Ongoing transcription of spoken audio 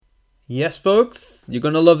Yes, folks, you're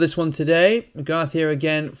going to love this one today. Garth here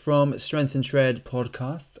again from Strength and Shred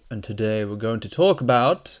podcast, and today we're going to talk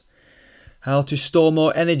about how to store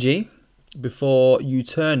more energy before you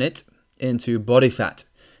turn it into body fat.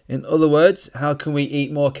 In other words, how can we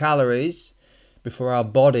eat more calories before our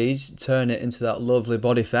bodies turn it into that lovely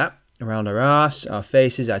body fat around our ass, our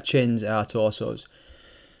faces, our chins, our torsos.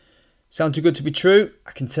 Sound too good to be true?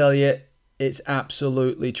 I can tell you it's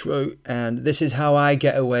absolutely true, and this is how I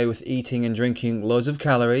get away with eating and drinking loads of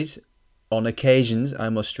calories, on occasions I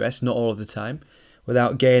must stress, not all of the time,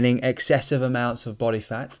 without gaining excessive amounts of body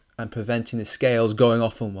fat and preventing the scales going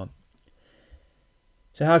off on one.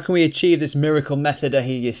 So how can we achieve this miracle method, I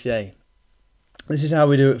hear you say? This is how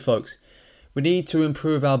we do it, folks. We need to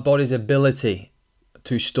improve our body's ability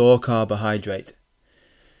to store carbohydrate.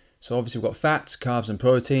 So obviously we've got fats, carbs and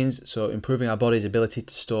proteins, so improving our body's ability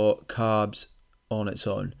to store carbs on its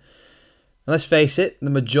own. And let's face it,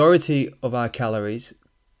 the majority of our calories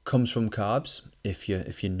comes from carbs, if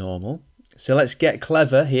you're normal. So let's get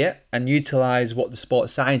clever here and utilize what the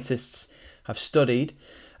sports scientists have studied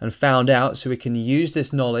and found out, so we can use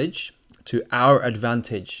this knowledge to our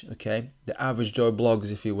advantage, okay? The average Joe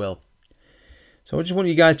blogs, if you will. So I just want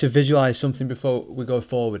you guys to visualize something before we go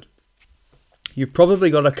forward. You've probably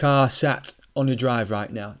got a car sat on your drive right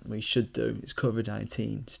now. We should do. It's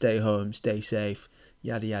COVID-19. Stay home, stay safe,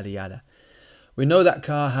 yada, yada, yada. We know that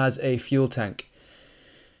car has a fuel tank.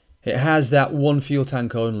 It has that one fuel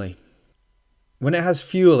tank only. When it has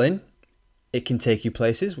fuel in, it can take you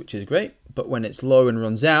places, which is great. But when it's low and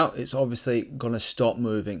runs out, it's obviously going to stop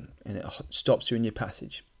moving and it stops you in your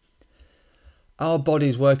passage. Our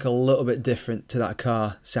bodies work a little bit different to that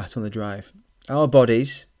car sat on the drive. Our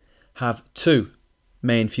bodies have two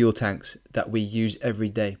main fuel tanks that we use every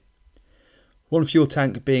day. One fuel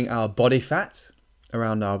tank being our body fat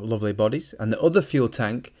around our lovely bodies, and the other fuel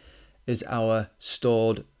tank is our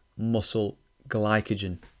stored muscle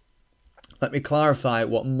glycogen. Let me clarify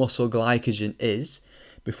what muscle glycogen is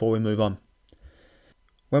before we move on.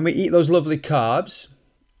 When we eat those lovely carbs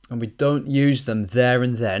and we don't use them there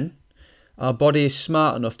and then, our body is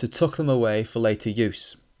smart enough to tuck them away for later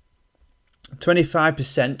use.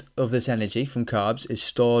 25% of this energy from carbs is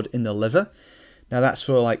stored in the liver. Now that's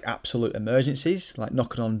for like absolute emergencies, like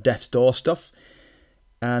knocking on death's door stuff.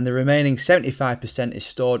 And the remaining 75% is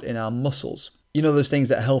stored in our muscles. You know, those things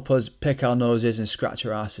that help us pick our noses and scratch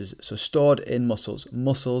our asses. So stored in muscles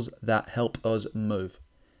that help us move.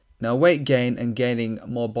 Now weight gain and gaining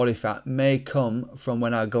more body fat may come from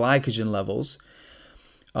when our glycogen levels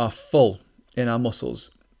are full in our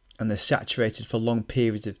muscles and they're saturated for long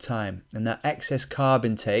periods of time, and that excess carb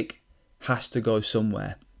intake has to go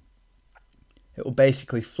somewhere. It will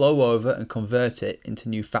basically flow over and convert it into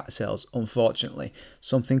new fat cells, unfortunately,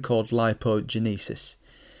 something called lipogenesis.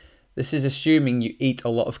 This is assuming you eat a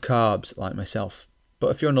lot of carbs like myself.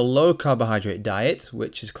 But if you're on a low carbohydrate diet,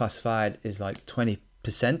 which is classified as like 20%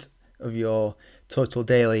 of your total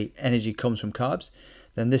daily energy comes from carbs,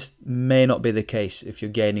 then this may not be the case if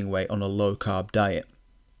you're gaining weight on a low carb diet.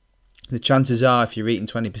 The chances are, if you're eating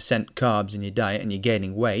 20% carbs in your diet and you're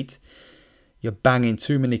gaining weight, you're banging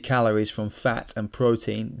too many calories from fat and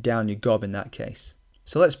protein down your gob in that case.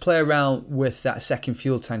 So let's play around with that second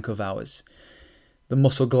fuel tank of ours, the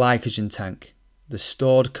muscle glycogen tank, the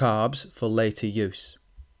stored carbs for later use.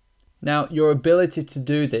 Now, your ability to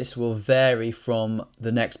do this will vary from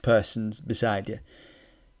the next person beside you.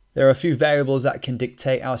 There are a few variables that can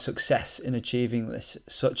dictate our success in achieving this,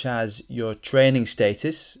 such as your training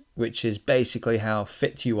status, which is basically how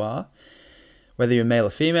fit you are, whether you're male or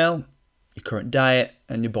female, your current diet,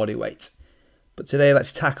 and your body weight. But today,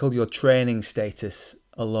 let's tackle your training status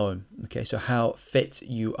alone. Okay, so how fit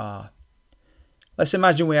you are. Let's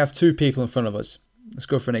imagine we have two people in front of us. Let's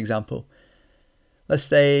go for an example. Let's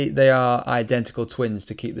say they are identical twins,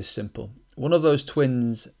 to keep this simple. One of those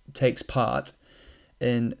twins takes part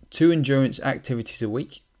in 2 endurance activities a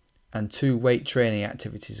week and 2 weight training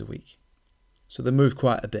activities a week. So they move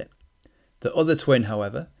quite a bit. The other twin,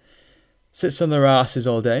 however, sits on their asses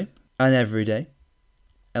all day and every day.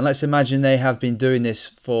 And let's imagine they have been doing this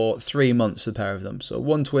for 3 months, the pair of them. So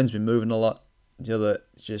one twin's been moving a lot, the other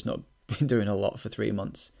just not been doing a lot for 3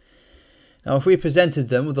 months. Now, if we presented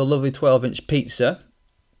them with a lovely 12-inch pizza,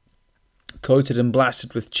 coated and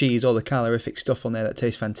blasted with cheese, all the calorific stuff on there that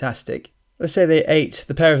tastes fantastic. Let's say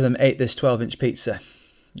the pair of them ate this 12-inch pizza.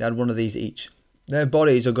 They had one of these each. Their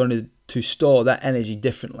bodies are going to store that energy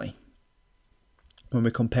differently when we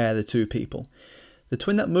compare the two people. The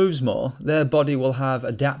twin that moves more, their body will have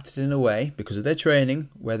adapted in a way, because of their training,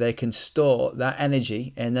 where they can store that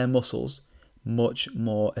energy in their muscles much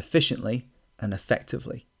more efficiently and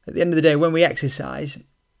effectively. At the end of the day, when we exercise,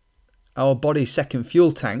 our body's second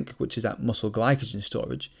fuel tank, which is that muscle glycogen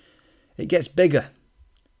storage, it gets bigger.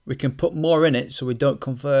 We can put more in it so we don't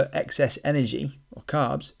convert excess energy or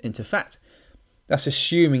carbs into fat. That's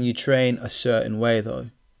assuming you train a certain way though.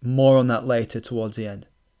 More on that later towards the end.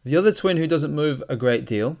 The other twin who doesn't move a great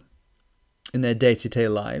deal in their day-to-day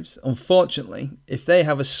lives, unfortunately, if they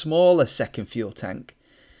have a smaller second fuel tank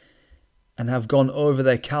and have gone over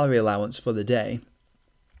their calorie allowance for the day,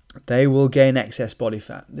 they will gain excess body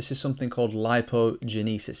fat. This is something called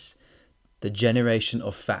lipogenesis, the generation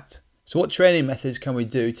of fat. So what training methods can we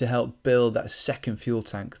do to help build that second fuel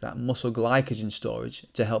tank, that muscle glycogen storage,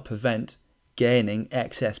 to help prevent gaining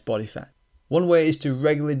excess body fat? One way is to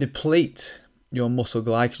regularly deplete your muscle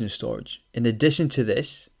glycogen storage. In addition to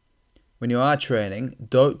this, when you are training,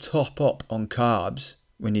 don't top up on carbs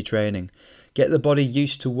when you're training. Get the body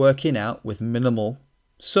used to working out with minimal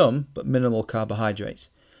carbohydrates.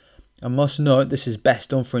 I must note this is best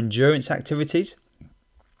done for endurance activities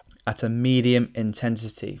at a medium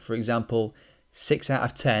intensity. For example, 6 out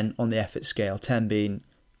of 10 on the effort scale, 10 being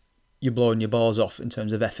you're blowing your balls off in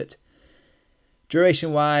terms of effort.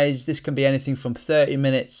 Duration wise, this can be anything from 30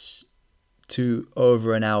 minutes to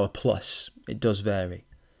over an hour plus. It does vary.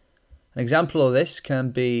 An example of this can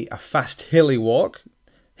be a fast hilly walk,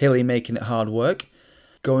 hilly making it hard work,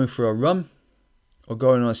 going for a run, or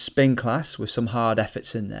going on a spin class with some hard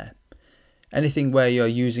efforts in there. Anything where you're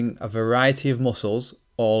using a variety of muscles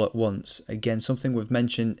all at once. Again, something we've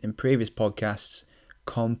mentioned in previous podcasts,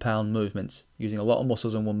 compound movements, using a lot of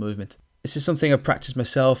muscles in one movement. This is something I've practiced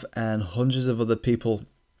myself, and hundreds of other people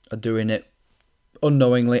are doing it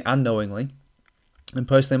unknowingly and knowingly. And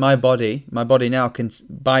personally, my body now can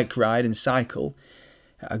bike ride and cycle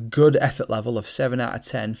at a good effort level of 7 out of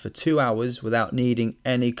 10 for 2 hours without needing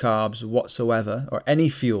any carbs whatsoever or any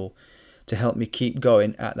fuel to help me keep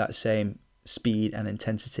going at that same speed and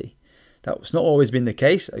intensity. That's not always been the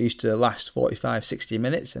case. I used to last 45, 60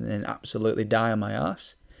 minutes and then absolutely die on my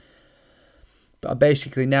ass. But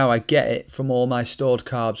basically now I get it from all my stored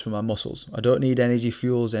carbs from my muscles. I don't need energy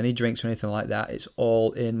fuels, any drinks or anything like that. It's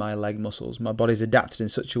all in my leg muscles. My body's adapted in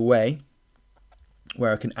such a way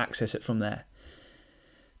where I can access it from there.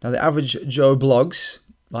 Now the average Joe Blogs,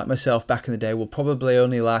 like myself back in the day, will probably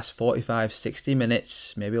only last 45, 60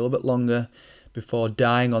 minutes, maybe a little bit longer, before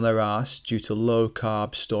dying on their ass due to low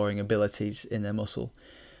carb storing abilities in their muscle.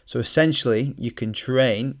 So essentially, you can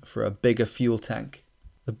train for a bigger fuel tank.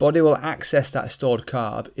 The body will access that stored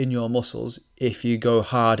carb in your muscles if you go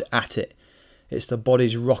hard at it. It's the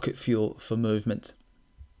body's rocket fuel for movement.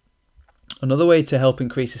 Another way to help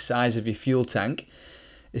increase the size of your fuel tank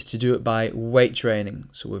is to do it by weight training.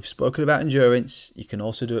 So we've spoken about endurance, you can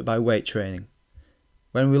also do it by weight training.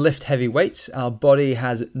 When we lift heavy weights, our body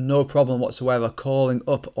has no problem whatsoever calling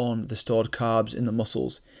up on the stored carbs in the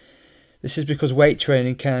muscles. This is because weight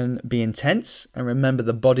training can be intense, and remember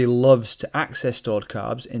the body loves to access stored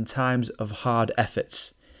carbs in times of hard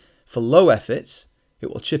efforts. For low efforts,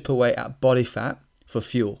 it will chip away at body fat for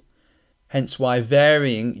fuel. Hence why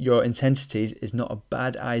varying your intensities is not a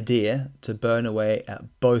bad idea to burn away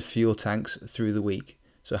at both fuel tanks through the week.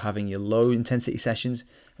 So having your low intensity sessions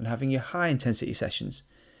and having your high intensity sessions.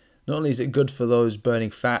 Not only is it good for those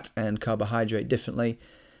burning fat and carbohydrate differently,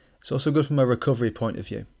 it's also good from a recovery point of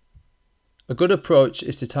view. A good approach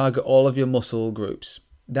is to target all of your muscle groups.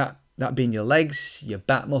 That being your legs, your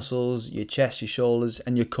back muscles, your chest, your shoulders,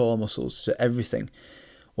 and your core muscles, so everything.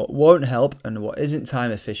 What won't help and what isn't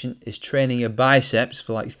time efficient is training your biceps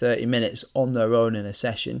for like 30 minutes on their own in a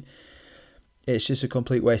session. It's just a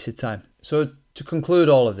complete waste of time. So to conclude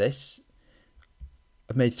all of this,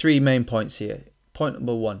 I've made 3 main points here. Point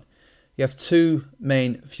number 1, you have 2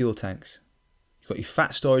 main fuel tanks. You've got your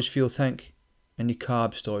fat storage fuel tank and your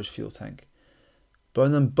carb storage fuel tank.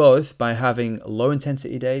 Burn them both by having low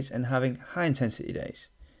intensity days and having high intensity days.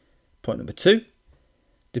 Point number 2,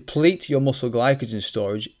 deplete your muscle glycogen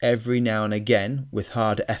storage every now and again with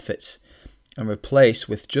hard efforts and replace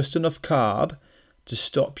with just enough carb to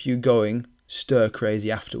stop you going stir crazy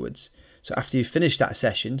afterwards. So after you finish that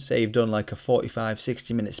session, say you've done like a 45,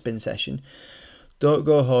 60 minute spin session, don't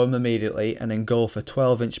go home immediately and engulf a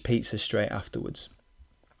 12-inch pizza straight afterwards.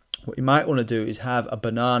 What you might want to do is have a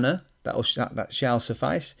banana, that shall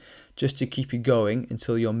suffice, just to keep you going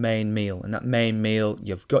until your main meal. And that main meal,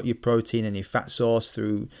 you've got your protein and your fat source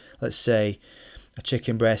through, let's say, a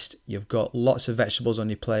chicken breast. You've got lots of vegetables on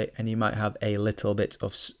your plate, and you might have a little bit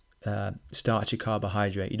of starchy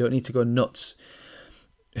carbohydrate. You don't need to go nuts.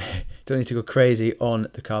 Don't need to go crazy on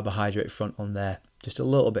the carbohydrate front on there. Just a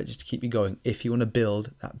little bit, just to keep you going. If you want to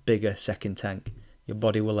build that bigger second tank, your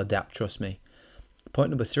body will adapt, trust me. Point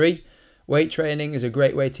number 3, weight training is a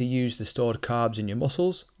great way to use the stored carbs in your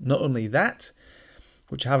muscles. Not only that,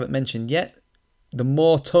 which I haven't mentioned yet, the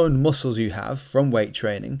more toned muscles you have from weight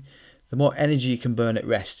training, the more energy you can burn at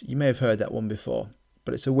rest. You may have heard that one before,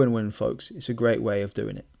 but it's a win-win, folks. It's a great way of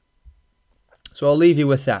doing it. So I'll leave you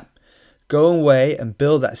with that. Go away and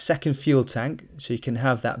build that second fuel tank so you can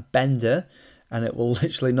have that bender and it will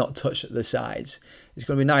literally not touch the sides. It's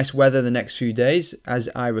going to be nice weather the next few days as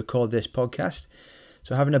I record this podcast.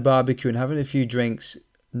 So having a barbecue and having a few drinks,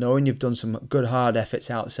 knowing you've done some good hard efforts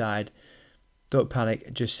outside, don't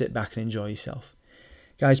panic, just sit back and enjoy yourself.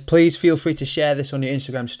 Guys, please feel free to share this on your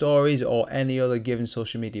Instagram stories or any other given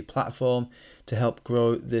social media platform to help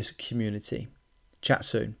grow this community. Chat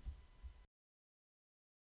soon.